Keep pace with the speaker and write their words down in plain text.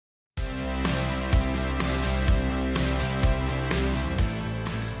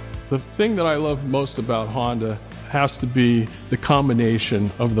The thing that I love most about Honda has to be the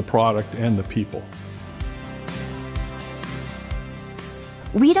combination of the product and the people.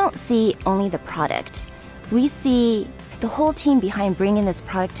 We don't see only the product. We see the whole team behind bringing this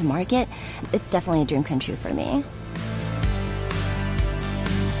product to market. It's definitely a dream come true for me.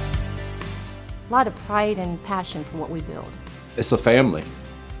 A lot of pride and passion for what we build. It's a family.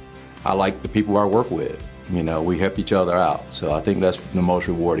 I like the people I work with. You know, we help each other out. So I think that's the most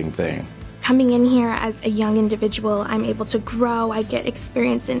rewarding thing. Coming in here as a young individual, I'm able to grow. I get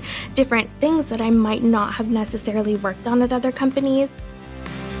experience in different things that I might not have necessarily worked on at other companies.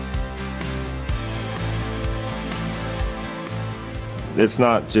 It's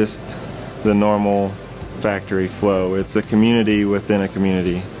not just the normal factory flow. It's a community within a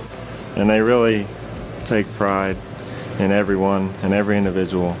community. And they really take pride in everyone and every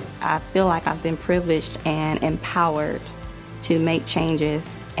individual. I feel like I've been privileged and empowered to make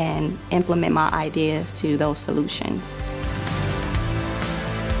changes and implement my ideas to those solutions.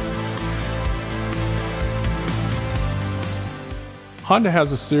 Honda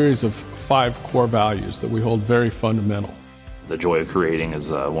has a series of 5 core values that we hold very fundamental. The joy of creating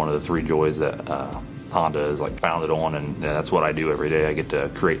is one of the 3 joys that Honda is founded on, and that's what I do every day. I get to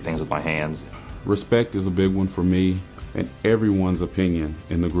create things with my hands. Respect is a big one for me, and everyone's opinion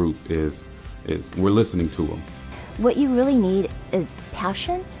in the group is we're listening to them. What you really need is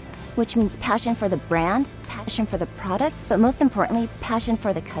passion, which means passion for the brand, passion for the products, but most importantly, passion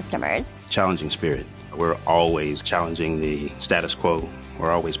for the customers. Challenging spirit. We're always challenging the status quo.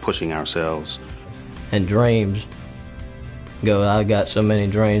 We're always pushing ourselves. And dreams. I got so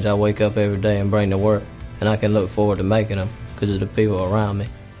many dreams I wake up every day and bring to work, and I can look forward to making them because of the people around me.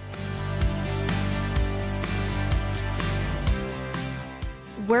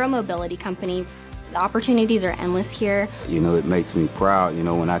 We're a mobility company. The opportunities are endless here. You know, it makes me proud, you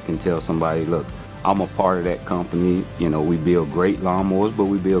know, when I can tell somebody, look, I'm a part of that company. You know, we build great lawnmowers, but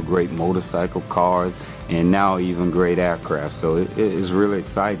we build great motorcycle cars, and now even great aircraft. So it is really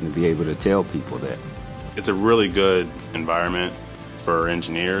exciting to be able to tell people that. It's a really good environment for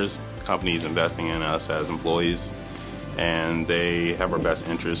engineers. The company's investing in us as employees, and they have our best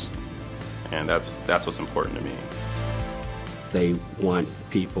interests, and that's what's important to me. They want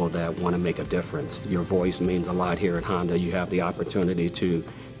people that want to make a difference. Your voice means a lot here at Honda. You have the opportunity to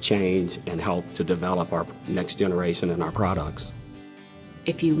change and help to develop our next generation and our products.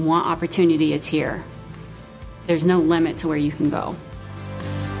 If you want opportunity, it's here. There's no limit to where you can go.